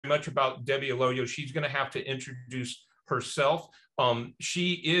much about Debbie Aloyo. She's going to have to introduce herself.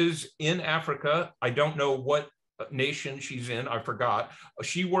 She is in Africa. I don't know what nation she's in, I forgot.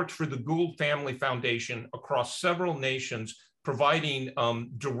 She works for the Gould Family Foundation across several nations, providing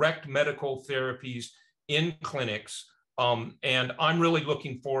direct medical therapies in clinics. And I'm really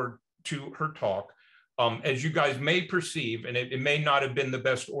looking forward to her talk. As you guys may perceive, and it may not have been the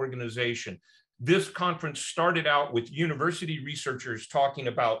best organization, this conference started out with university researchers talking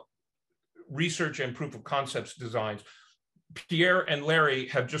about research and proof of concepts designs. Pierre and Larry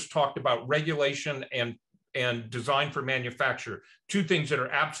have just talked about regulation and design for manufacture, two things that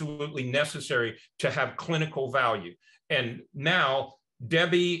are absolutely necessary to have clinical value. And now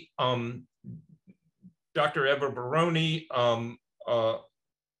Debbie, Dr. Eva Baroni, Alejandra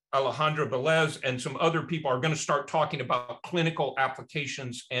Velez, and some other people are going to start talking about clinical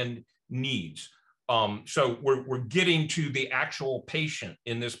applications and needs. So we're getting to the actual patient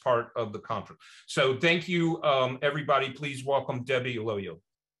in this part of the conference. So thank you, everybody. Please welcome Debbie Aloyo.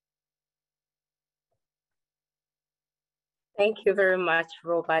 Thank you very much,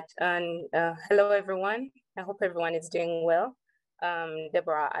 Robert. And hello, everyone. I hope everyone is doing well. Debbie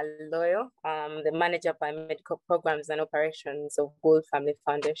Aloyo, the Manager Biomedical Programs and Operations of Gould Family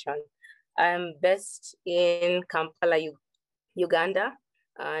Foundation. I'm based in Kampala, Uganda,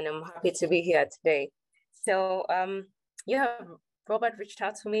 and I'm happy to be here today. So yeah, Robert reached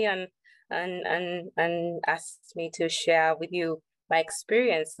out to me and asked me to share with you my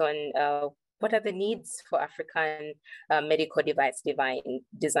experience on what are the needs for African medical device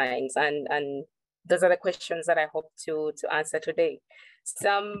designs, and those are the questions that I hope to answer today.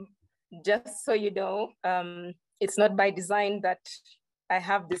 Just so you know, it's not by design that I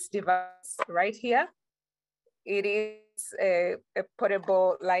have this device right here. It is a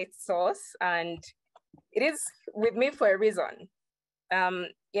portable light source, and it is with me for a reason.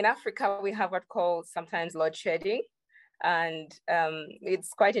 In Africa, we have what called sometimes load shedding, and it's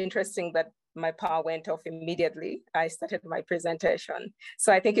quite interesting that my power went off immediately. I started my presentation.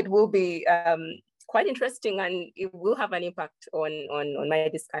 So I think it will be quite interesting, and it will have an impact on my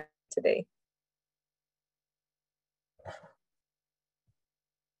discussion today.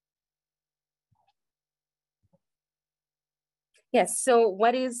 Yes, so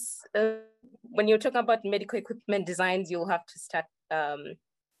what is, when you're talking about medical equipment designs, you'll have to start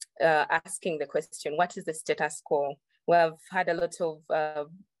asking the question, what is the status quo? We've had a lot of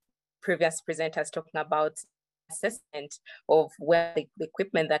previous presenters talking about assessment of where the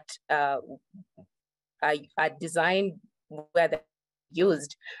equipment that are designed, where they're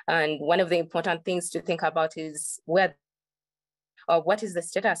used. And one of the important things to think about is where, or what is the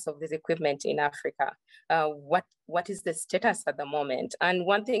status of this equipment in Africa? What is the status at the moment? And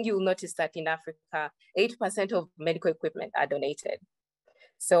one thing you'll notice that in Africa, 8% of medical equipment are donated.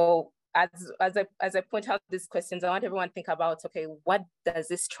 So as I point out these questions, I want everyone to think about, okay, what does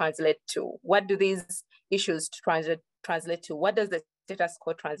this translate to? What do these issues translate to? What does the status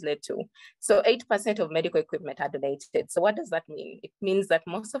quo translate to? So 8% of medical equipment are donated. So what does that mean? It means that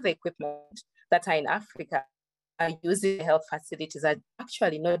most of the equipment that are in Africa are used in health facilities are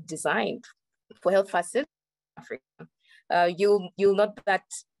actually not designed for health facilities in Africa. You'll note that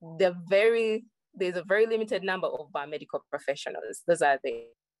there's a very limited number of biomedical professionals. Those are the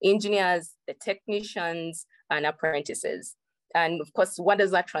engineers, the technicians, and apprentices. And of course, what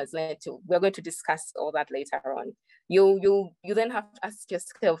does that translate to? We're going to discuss all that later on. You then have to ask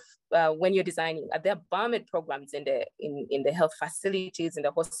yourself when you're designing, are there biomed programs in the health facilities, in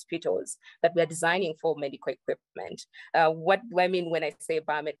the hospitals that we are designing for medical equipment? What do I mean when I say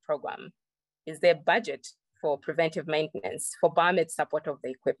biomed program? Is there budget for preventive maintenance, for biomed support of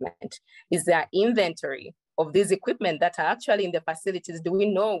the equipment? Is there inventory of these equipment that are actually in the facilities? Do we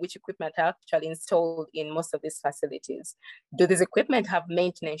know which equipment are actually installed in most of these facilities? Do these equipment have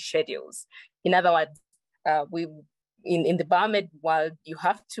maintenance schedules? In other words, in the biomed world, you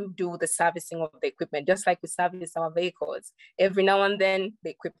have to do the servicing of the equipment, just like we service our vehicles. Every now and then, the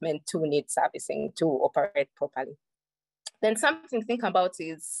equipment too needs servicing to operate properly. Then something to think about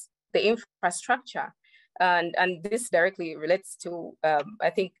is the infrastructure. And this directly relates to,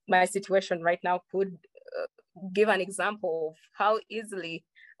 I think my situation right now could give an example of how easily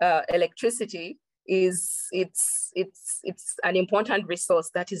electricity is, it's an important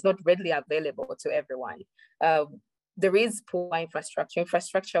resource that is not readily available to everyone. There is poor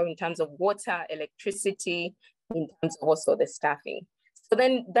infrastructure in terms of water, electricity, in terms of also the staffing. So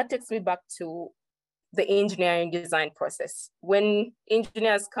then that takes me back to the engineering design process. When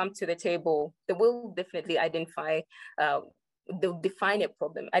engineers come to the table, they will definitely identify, they'll define a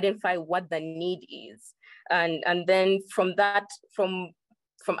problem, identify what the need is. And then from that, from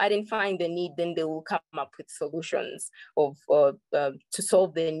from identifying the need, then they will come up with solutions to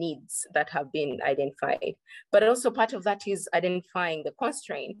solve the needs that have been identified. But also part of that is identifying the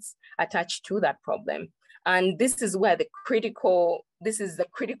constraints attached to that problem. And this is where the critical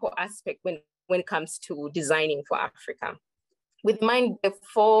aspect when it comes to designing for Africa. With in mind the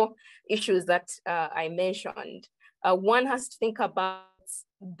 4 issues that I mentioned, one has to think about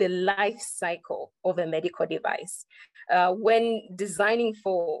the life cycle of a medical device. When designing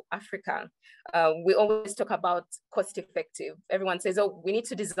for Africa, we always talk about cost effective. Everyone says, oh, we need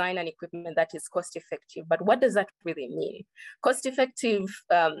to design an equipment that is cost effective. But what does that really mean? Cost effective,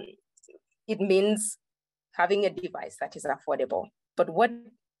 it means having a device that is affordable. But what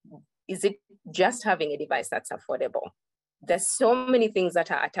is it just having a device that's affordable? There's so many things that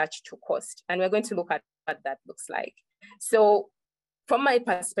are attached to cost, and we're going to look at what that looks like. So from my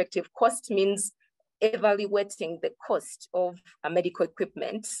perspective, cost means evaluating the cost of a medical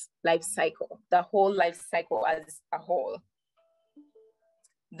equipment life cycle, the whole life cycle as a whole.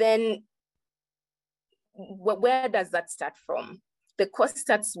 Then where does that start from? The cost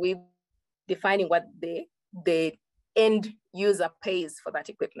starts with defining what the end user pays for that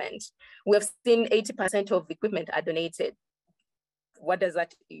equipment. We have seen 80% of equipment are donated. What does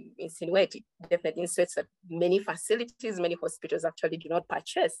that insinuate? It definitely insinuates that many facilities, many hospitals actually do not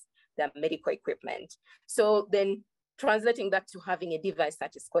purchase their medical equipment. So then translating that to having a device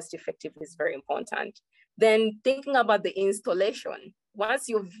that is cost effective is very important. Then thinking about the installation. Once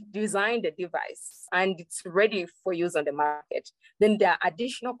you've designed a device and it's ready for use on the market, then there are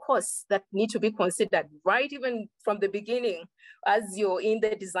additional costs that need to be considered right even from the beginning as you're in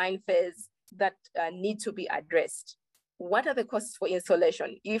the design phase that need to be addressed. What are the costs for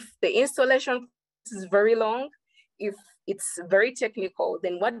installation? If the installation is very long, if it's very technical,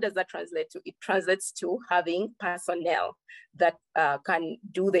 then what does that translate to? It translates to having personnel that can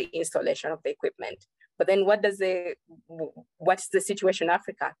do the installation of the equipment. But then what's the situation in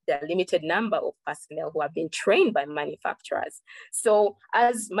Africa? There are a limited number of personnel who have been trained by manufacturers. So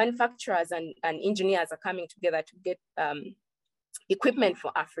as manufacturers and engineers are coming together to get equipment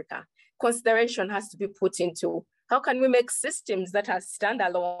for Africa, consideration has to be put into how can we make systems that are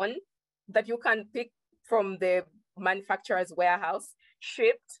standalone, that you can pick from the manufacturer's warehouse,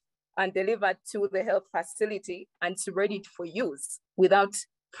 shipped and delivered to the health facility and it's ready for use without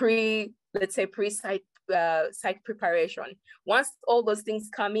pre-site preparation. Once all those things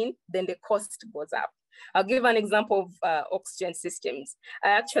come in, then the cost goes up. I'll give an example of oxygen systems. I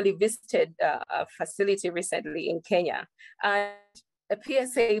actually visited a facility recently in Kenya, and a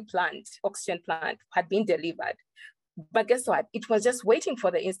PSA plant, oxygen plant, had been delivered. But guess what? It was just waiting for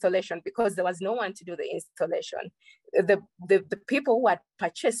the installation because there was no one to do the installation. The people who had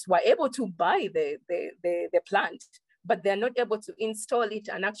purchased were able to buy the plant, but they're not able to install it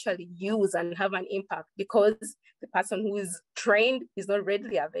and actually use and have an impact because the person who is trained is not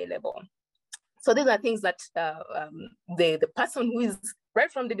readily available. So these are things that the person who is right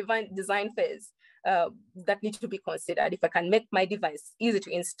from the design phase that need to be considered. If I can make my device easy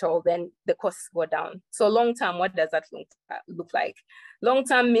to install, then the costs go down. So long term, what does that look like? Long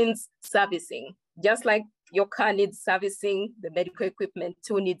term means servicing. Just like your car needs servicing, the medical equipment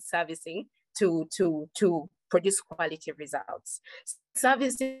too needs servicing to produce quality results.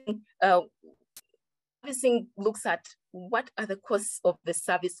 Servicing looks at what are the costs of the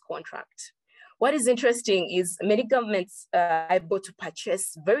service contract. What is interesting is many governments are able to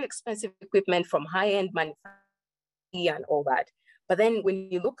purchase very expensive equipment from high-end manufacturers and all that. But then when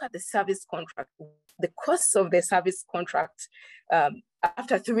you look at the service contract, the costs of the service contract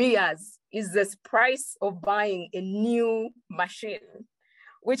after 3 years is the price of buying a new machine,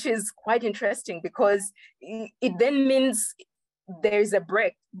 which is quite interesting because it then means there is a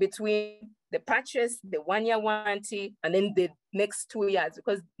break between the purchase, the 1-year warranty, and then the next 2 years,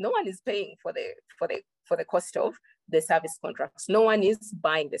 because no one is paying for the cost of the service contracts. No one is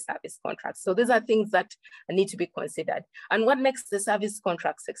buying the service contracts. So these are things that need to be considered. And what makes the service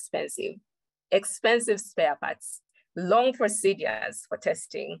contracts expensive? Expensive spare parts, long procedures for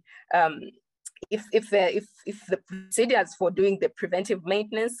testing. If the procedures for doing the preventive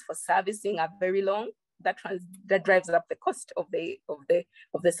maintenance for servicing are very long, that drives up the cost of the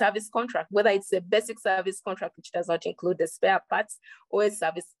service contract, whether it's a basic service contract, which does not include the spare parts, or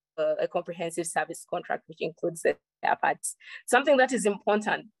a comprehensive service contract, which includes the spare parts. Something that is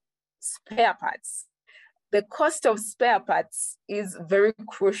important, spare parts. The cost of spare parts is very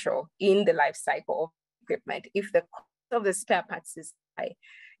crucial in the life cycle of equipment. If the cost of the spare parts is high,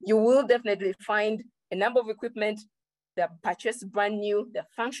 you will definitely find a number of equipment they're purchased brand new, they're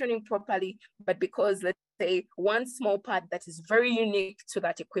functioning properly, but because let's say, one small part that is very unique to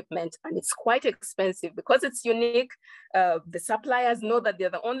that equipment, and it's quite expensive because it's unique. The suppliers know that they're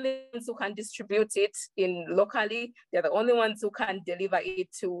the only ones who can distribute it locally. They're the only ones who can deliver it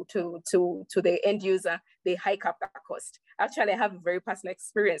to the end user. They hike up that cost. Actually, I have a very personal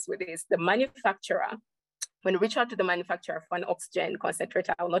experience with this. The manufacturer, when we reach out to the manufacturer for an oxygen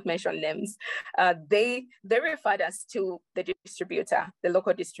concentrator, I will not mention names, they referred us to the distributor, the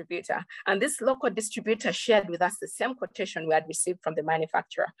local distributor. And this local distributor shared with us the same quotation we had received from the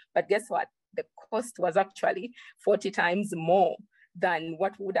manufacturer. But guess what? The cost was actually 40 times more than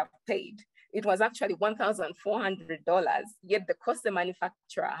what we would have paid. It was actually $1,400, yet the cost the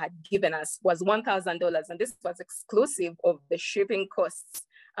manufacturer had given us was $1,000. And this was exclusive of the shipping costs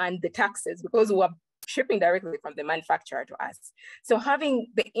and the taxes, because we were shipping directly from the manufacturer to us. So having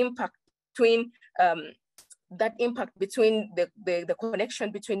the impact between the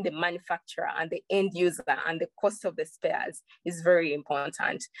connection between the manufacturer and the end user and the cost of the spares is very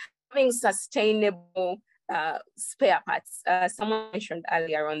important. Having sustainable spare parts. Someone mentioned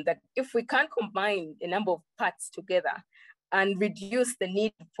earlier on that if we can combine a number of parts together and reduce the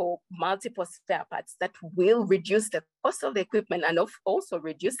need for multiple spare parts, that will reduce the cost of the equipment and also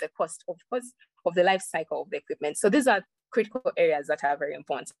reduce the cost, of course, of the life cycle of the equipment. So these are critical areas that are very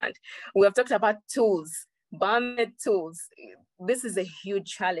important. We have talked about tools, biomed tools. This is a huge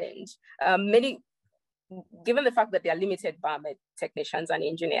challenge. Given the fact that there are limited biomed technicians and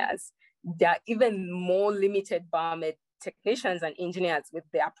engineers, there are even more limited biomed technicians and engineers with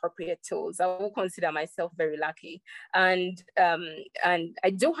the appropriate tools. I will consider myself very lucky. And I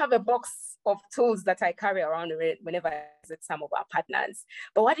do have a box of tools that I carry around whenever I visit some of our partners.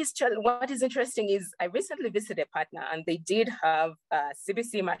 But what is interesting is I recently visited a partner and they did have a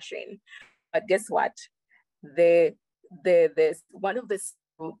CBC machine. But guess what? One of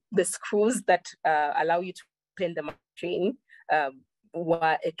the screws that allow you to open the machine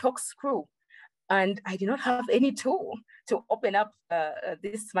were a torque screw. And I did not have any tool to open up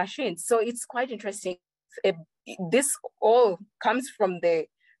this machine. So it's quite interesting. This all comes from the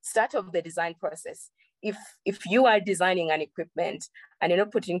start of the design process. If you are designing an equipment and you're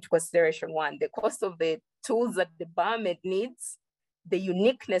not putting into consideration, one, the cost of the tools that the biomed needs, the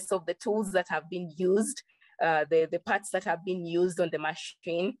uniqueness of the tools that have been used, the parts that have been used on the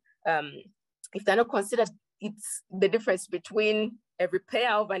machine, if they're not considered, it's the difference between a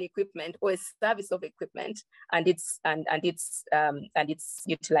repair of an equipment or a service of equipment and its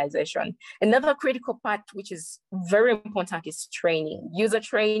utilization. Another critical part, which is very important, is training. User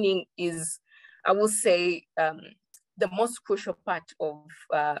training is, I will say, the most crucial part of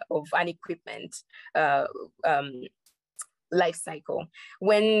an equipment life cycle.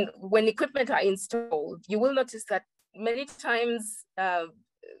 When equipment are installed, you will notice that many times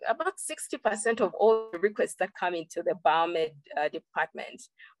about 60% of all the requests that come into the biomed department,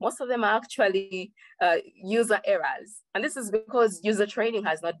 most of them are actually user errors. And this is because user training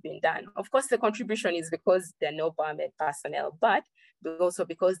has not been done. Of course, the contribution is because there are no biomed personnel, but also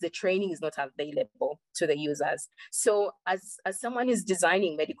because the training is not available to the users. So as someone is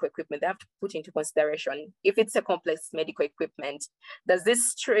designing medical equipment, they have to put into consideration, if it's a complex medical equipment, does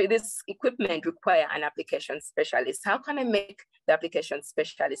this equipment require an application specialist? How can I make the application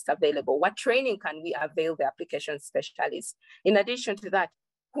specialist available? What training can we avail the application specialist? In addition to that,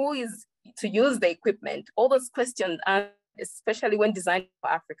 who is to use the equipment? All those questions, especially when designing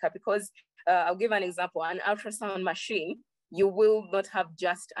for Africa, because I'll give an example, an ultrasound machine, you will not have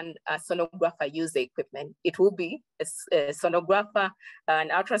just a sonographer use the equipment. It will be a sonographer,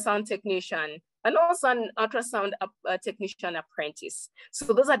 an ultrasound technician, and also an ultrasound technician apprentice.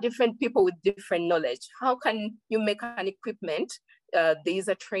 So those are different people with different knowledge. How can you make an equipment, the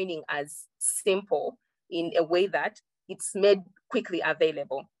user training as simple in a way that it's made quickly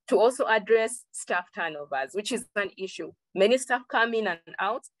available? To also address staff turnovers, which is an issue. Many staff come in and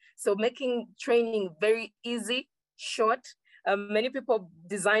out, so making training very easy, short. Many people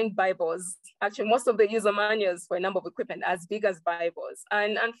design Bibles. Actually, most of the user manuals for a number of equipment are as big as Bibles.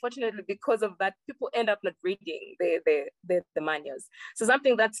 And unfortunately, because of that, people end up not reading the manuals. So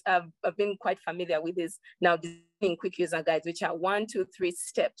something that I've been quite familiar with is now designing quick user guides, which are 1, 2, 3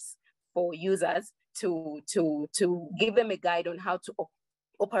 steps for users to give them a guide on how to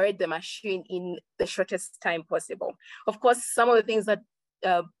operate the machine in the shortest time possible. Of course, some of the things that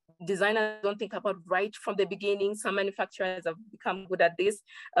designers don't think about right from the beginning. Some manufacturers have become good at this,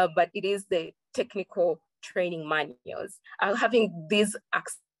 but it is the technical training manuals. Having these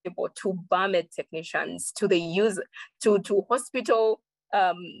accessible to biomed technicians, to the user, to hospital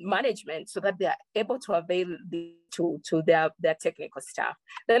management, so that they are able to avail to their technical staff.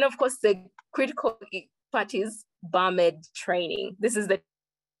 Then, of course, the critical parties barmaid training. This is the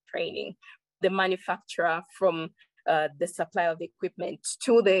training, the manufacturer from the supply of the equipment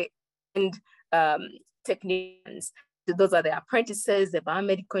to the end technicians. Those are the apprentices, the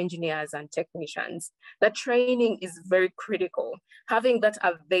biomedical engineers and technicians. The training is very critical. Having that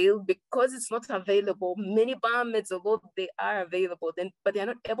available, because it's not available, many biomeds, although they are available, but they're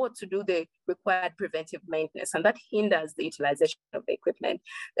not able to do the required preventive maintenance, and that hinders the utilization of the equipment.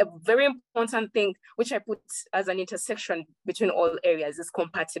 A very important thing, which I put as an intersection between all areas, is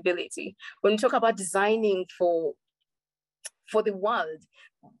compatibility. When we talk about designing for the world,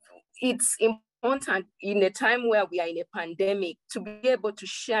 it's important in a time where we are in a pandemic to be able to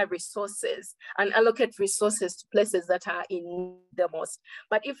share resources and allocate resources to places that are in the most.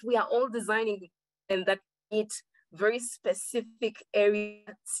 But if we are all designing and that meet very specific area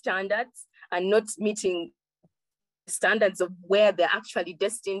standards and not meeting standards of where they're actually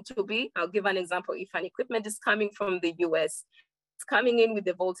destined to be, I'll give an example. If an equipment is coming from the US, it's coming in with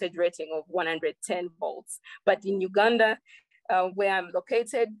the voltage rating of 110 volts, but in Uganda, where I'm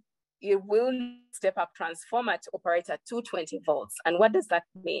located, it will step up transformer to operate at 220 volts. And what does that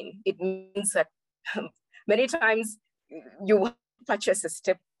mean? It means that many times you purchase a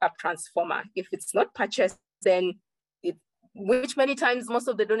step up transformer. If it's not purchased, then which many times most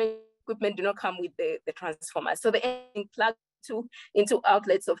of the donated equipment do not come with the transformer. So they plug into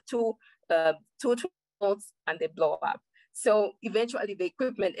outlets of 220 volts and they blow up. So eventually the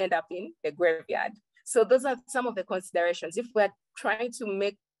equipment end up in a graveyard. So those are some of the considerations. If we're trying to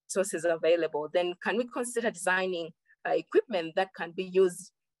make resources available, then can we consider designing equipment that can be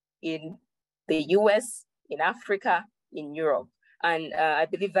used in the US, in Africa, in Europe? And I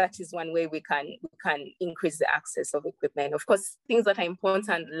believe that is one way we can increase the access of equipment. Of course, things that are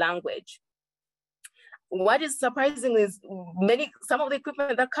important, language. What is surprising is some of the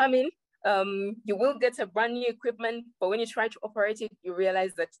equipment that come in, you will get a brand new equipment, but when you try to operate it, you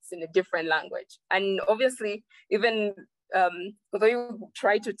realize that it's in a different language. And obviously, even although you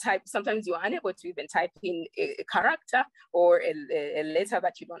try to type, sometimes you're unable to even type in a character or a letter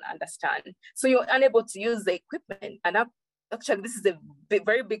that you don't understand. So you're unable to use the equipment. And actually, this is a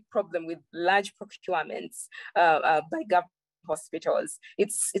very big problem with large procurements by government hospitals.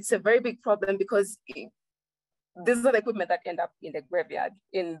 It's a very big problem because these are the equipment that end up in the graveyard,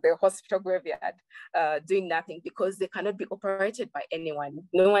 in the hospital graveyard, doing nothing because they cannot be operated by anyone.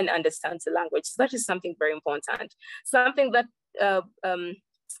 No one understands the language. So that is something very important. Something that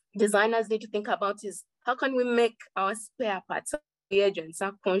designers need to think about is how can we make our spare parts, reagents,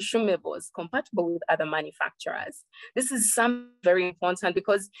 our consumables compatible with other manufacturers? This is something very important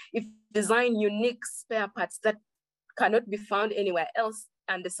because if you design unique spare parts that cannot be found anywhere else,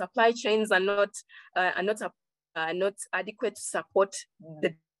 and the supply chains are not adequate to support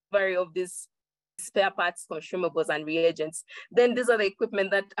the delivery of these spare parts, consumables, and reagents, then these are the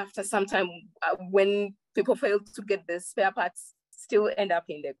equipment that after some time, when people fail to get the spare parts, still end up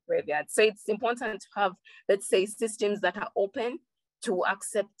in the graveyard. So it's important to have, let's say, systems that are open to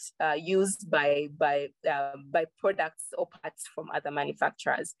accept use by products or parts from other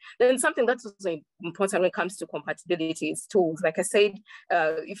manufacturers. Then something that's also important when it comes to compatibility is tools. Like I said,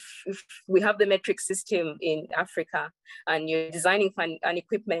 if we have the metric system in Africa and you're designing an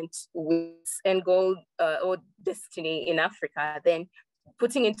equipment with end goal or destiny in Africa, then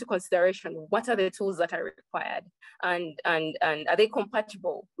putting into consideration what are the tools that are required and are they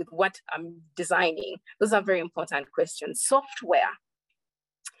compatible with what I'm designing? Those are very important questions. Software.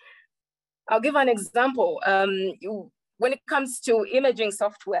 I'll give an example. When it comes to imaging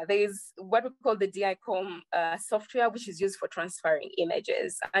software, there is what we call the DICOM software, which is used for transferring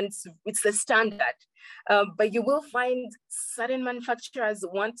images, and it's the standard. But you will find certain manufacturers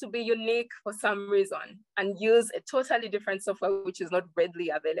want to be unique for some reason and use a totally different software, which is not readily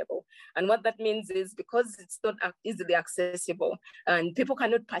available. And what that means is because it's not easily accessible and people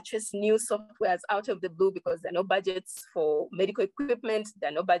cannot purchase new softwares out of the blue because there are no budgets for medical equipment, there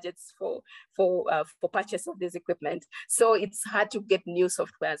are no budgets for purchase of this equipment. So it's hard to get new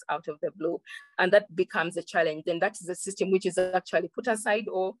softwares out of the blue, and that becomes a challenge. Then that is a system which is actually put aside,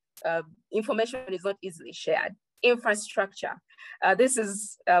 or information is not easily shared. Infrastructure. This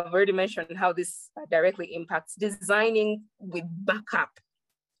is, I've already mentioned how this directly impacts designing with backup.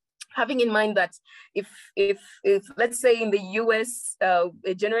 Having in mind that if let's say in the US,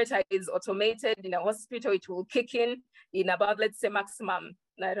 a generator is automated in a hospital, it will kick in about, let's say, maximum,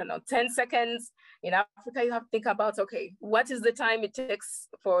 I don't know, 10 seconds. In Africa, you have to think about, okay, what is the time it takes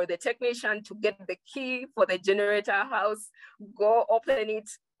for the technician to get the key for the generator house, go open it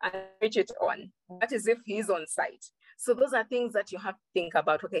and switch it on? That is if he's on site. So those are things that you have to think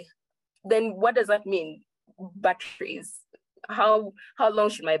about. Okay, then what does that mean? Batteries. How long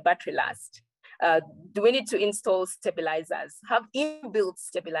should my battery last? Do we need to install stabilizers, have inbuilt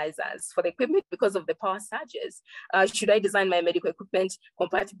stabilizers for the equipment because of the power surges? Should I design my medical equipment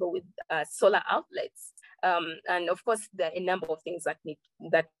compatible with solar outlets? And of course, there are a number of things that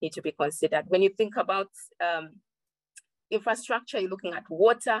need to be considered. When you think about infrastructure, you're looking at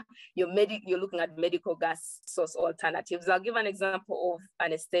water, you're looking at medical gas source alternatives. I'll give an example of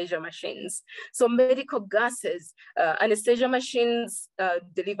anesthesia machines. So medical gases, anesthesia machines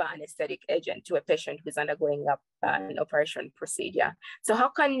deliver anesthetic agent to a patient who's undergoing an operation procedure. So how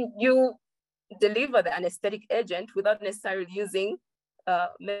can you deliver the anesthetic agent without necessarily using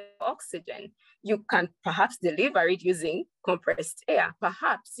oxygen? You can perhaps deliver it using compressed air.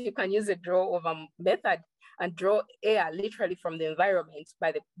 Perhaps you can use a draw over method and draw air literally from the environment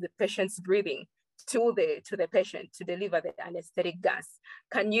by the patient's breathing to the patient to deliver the anesthetic gas.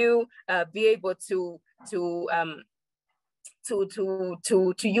 Can you be able to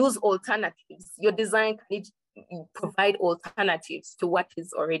use alternatives? Your design can provide alternatives to what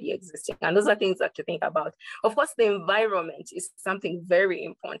is already existing. And those are things that to think about. Of course, the environment is something very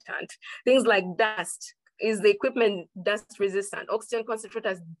important. Things like dust. Is the equipment dust resistant? Oxygen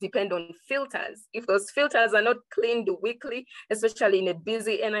concentrators depend on filters. If those filters are not cleaned weekly, especially in a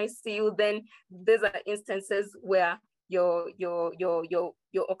busy NICU, then these are instances where your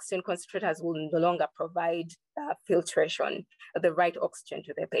oxygen concentrators will no longer provide filtration, the right oxygen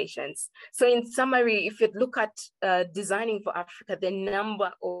to the patients. So in summary, if you look at designing for Africa, the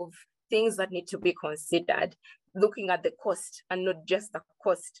number of things that need to be considered, looking at the cost, and not just the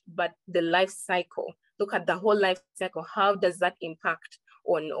cost, but the life cycle. Look at the whole life cycle. How does that impact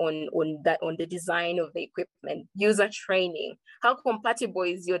on the design of the equipment? User training. How compatible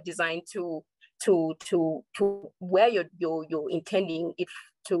is your design to where you're intending it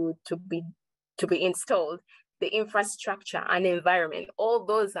to be installed? The infrastructure and environment. All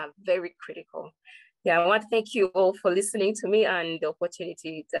those are very critical. Yeah, I want to thank you all for listening to me and the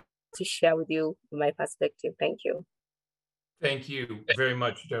opportunity to share with you my perspective. Thank you. Thank you very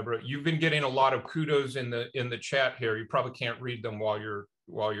much, Deborah. You've been getting a lot of kudos in the chat here. You probably can't read them while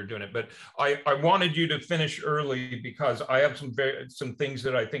you're doing it, but I wanted you to finish early because I have some things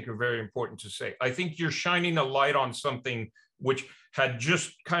that I think are very important to say. I think you're shining a light on something which had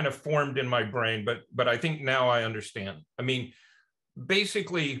just kind of formed in my brain, but I think now I understand. I mean,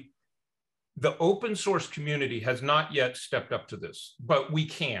 basically, the open source community has not yet stepped up to this, but we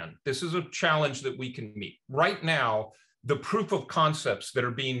can. This is a challenge that we can meet. Right now, the proof of concepts that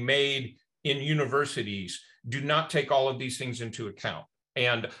are being made in universities do not take all of these things into account.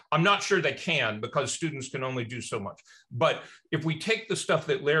 And I'm not sure they can because students can only do so much. But if we take the stuff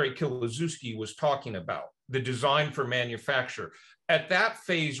that Larry Kilozewski was talking about, the design for manufacture, at that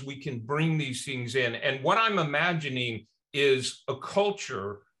phase, we can bring these things in. And what I'm imagining is a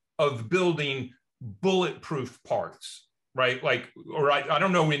culture of building bulletproof parts, right? Like, or I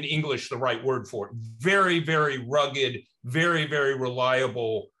don't know in English the right word for it. Very, very rugged, very, very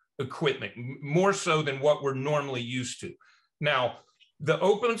reliable equipment, more so than what we're normally used to. Now, the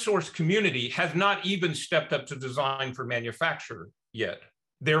open source community has not even stepped up to design for manufacture yet.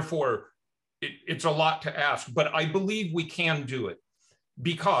 Therefore, it's a lot to ask, but I believe we can do it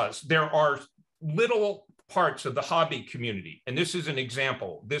because there are little parts of the hobby community. And this is an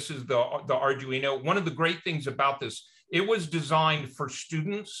example. This is the Arduino. One of the great things about this, it was designed for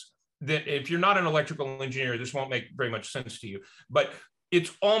students that if you're not an electrical engineer, this won't make very much sense to you, but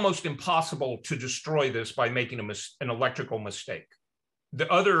it's almost impossible to destroy this by making an electrical mistake.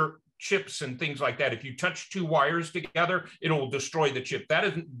 The other chips and things like that, if you touch two wires together, it'll destroy the chip.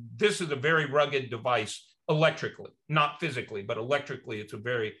 This is a very rugged device electrically, not physically, but electrically, it's a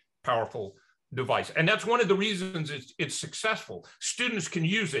very powerful device. And that's one of the reasons it's successful. Students can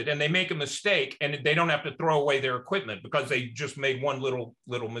use it and they make a mistake and they don't have to throw away their equipment because they just made one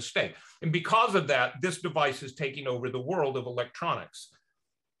little mistake. And because of that, this device is taking over the world of electronics.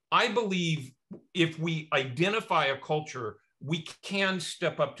 I believe if we identify a culture, we can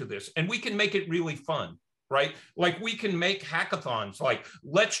step up to this and we can make it really fun, right? Like we can make hackathons, like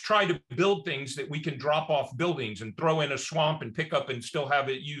let's try to build things that we can drop off buildings and throw in a swamp and pick up and still have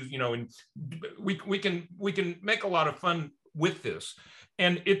it used, you know, and we can make a lot of fun with this.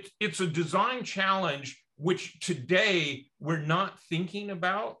 And it's a design challenge, which today we're not thinking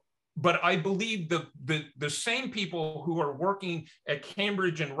about, but I believe the same people who are working at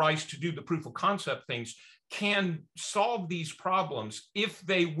Cambridge and Rice to do the proof of concept things can solve these problems if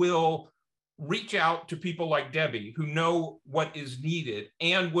they will reach out to people like Debbie who know what is needed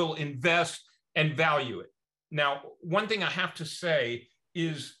and will invest and value it. Now, one thing I have to say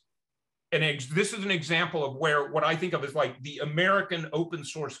is this is an example of where what I think of as like the American open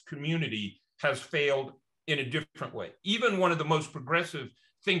source community has failed in a different way. Even one of the most progressive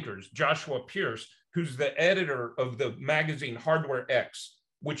thinkers, Joshua Pierce, who's the editor of the magazine Hardware X,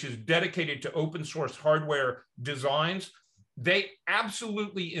 which is dedicated to open source hardware designs, they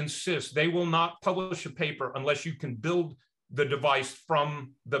absolutely insist they will not publish a paper unless you can build the device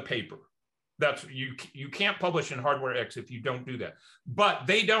from the paper. That's you can't publish in Hardware X if you don't do that. But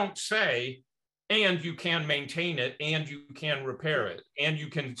they don't say, and you can maintain it, and you can repair it, and you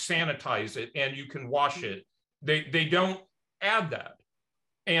can sanitize it, and you can wash it. They don't add that.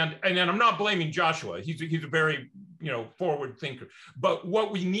 And then I'm not blaming Joshua. He's a very forward thinker. But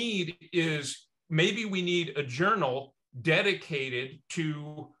what we need is maybe we need a journal dedicated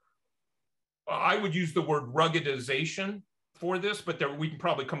to, I would use the word ruggedization for this, but we can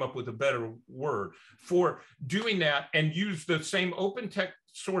probably come up with a better word for doing that, and use the same open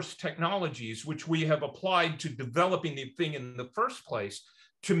source technologies which we have applied to developing the thing in the first place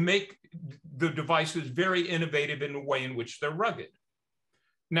to make the devices very innovative in the way in which they're rugged.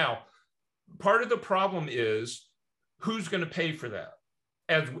 Now, part of the problem is who's going to pay for that?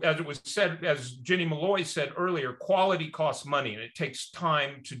 As it was said, as Jenny Malloy said earlier, quality costs money and it takes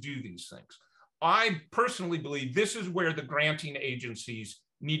time to do these things. I personally believe this is where the granting agencies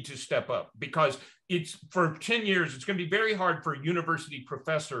need to step up, because it's for 10 years, it's going to be very hard for a university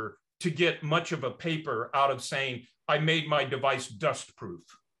professor to get much of a paper out of saying, I made my device dust proof,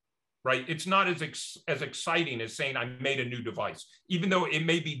 right? It's not as exciting as saying I made a new device, even though it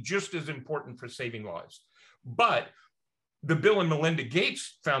may be just as important for saving lives. But the Bill and Melinda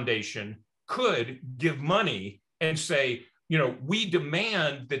Gates Foundation could give money and say, we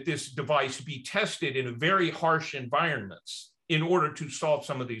demand that this device be tested in very harsh environments in order to solve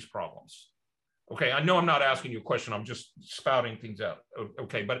some of these problems. Okay, I know I'm not asking you a question, I'm just spouting things out.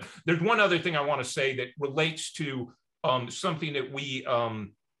 Okay, but there's one other thing I want to say that relates to something that we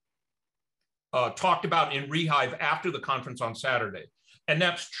talked about in Rehive after the conference on Saturday, and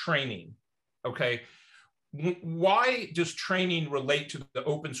that's training, okay? Why does training relate to the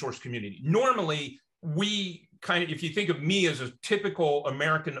open source community? Normally, we if you think of me as a typical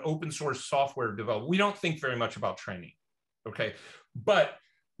American open source software developer, we don't think very much about training, okay? But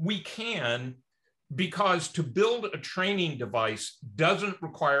we can, because to build a training device doesn't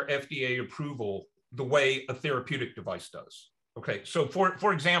require FDA approval the way a therapeutic device does, okay? So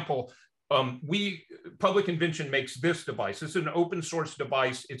for example, Public Invention makes this device. This is an open source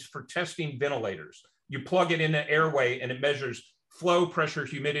device. It's for testing ventilators. You plug it in an airway and it measures flow, pressure,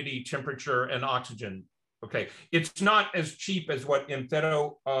 humidity, temperature, and oxygen. Okay, it's not as cheap as what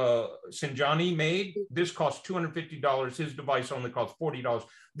Imfeto Sinjani made. This costs $250. His device only costs $40.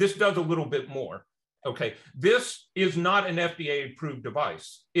 This does a little bit more. Okay, this is not an FDA approved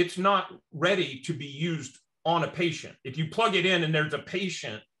device. It's not ready to be used on a patient. If you plug it in and there's a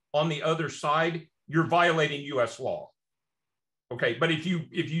patient on the other side, you're violating US law. Okay, but if you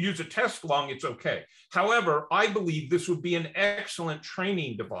use a test lung, it's okay. However, I believe this would be an excellent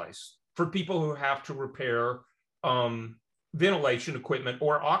training device for people who have to repair ventilation equipment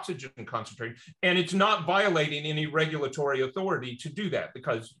or oxygen concentrator. And it's not violating any regulatory authority to do that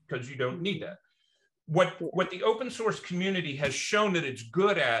because you don't need that. What the open source community has shown that it's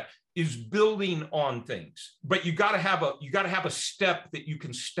good at is building on things, but you got to have a step that you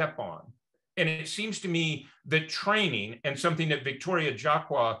can step on. And it seems to me that training, and something that Victoria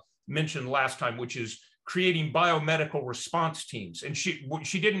Jacqua mentioned last time, which is creating biomedical response teams. And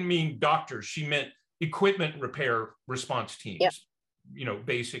she didn't mean doctors, she meant equipment repair response teams,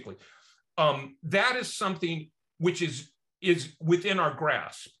 basically. That is something which is within our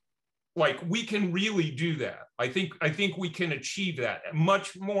grasp. Like, we can really do that. I think we can achieve that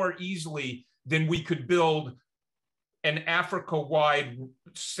much more easily than we could build an Africa-wide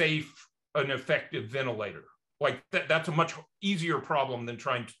safe and effective ventilator. Like that's a much easier problem than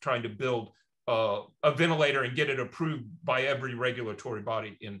trying to build a ventilator and get it approved by every regulatory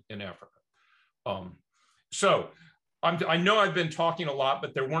body in Africa. So I know I've been talking a lot,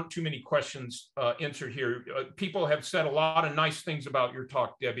 but there weren't too many questions answered here. People have said a lot of nice things about your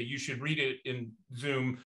talk, Debbie. You should read it in Zoom.